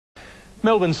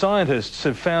Melbourne scientists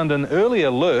have found an early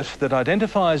alert that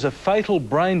identifies a fatal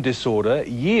brain disorder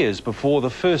years before the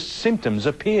first symptoms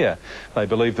appear. They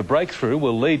believe the breakthrough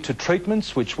will lead to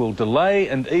treatments which will delay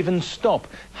and even stop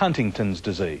Huntington's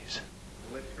disease.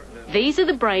 These are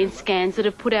the brain scans that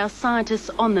have put our scientists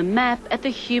on the map at the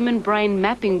Human Brain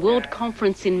Mapping World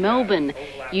Conference in Melbourne.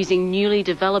 Using newly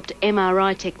developed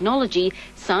MRI technology,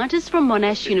 scientists from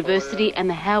Monash University and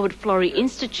the Howard Florey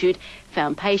Institute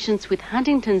found patients with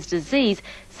Huntington's disease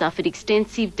suffered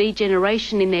extensive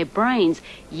degeneration in their brains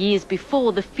years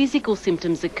before the physical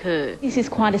symptoms occur. This is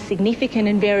quite a significant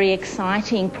and very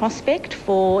exciting prospect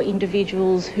for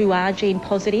individuals who are gene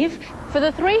positive. For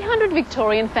the 300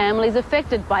 Victorian families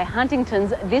affected by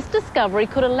Huntington's, this discovery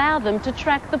could allow them to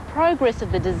track the progress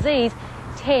of the disease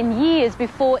 10 years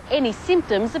before any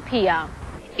symptoms appear.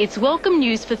 It's welcome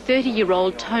news for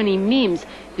 30-year-old Tony Mims,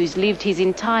 who's lived his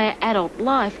entire adult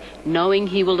life knowing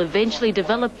he will eventually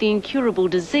develop the incurable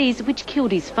disease which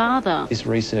killed his father. This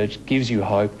research gives you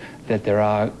hope that there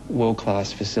are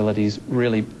world-class facilities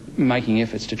really making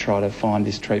efforts to try to find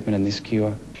this treatment and this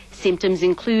cure. Symptoms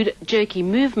include jerky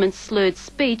movements, slurred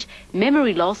speech,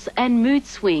 memory loss and mood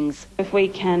swings. If we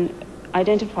can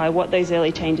identify what those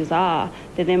early changes are,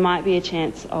 then there might be a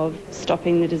chance of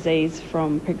stopping the disease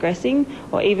from progressing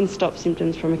or even stop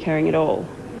symptoms from occurring at all.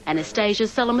 Anastasia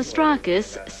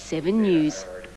Salamastrakis, 7 News.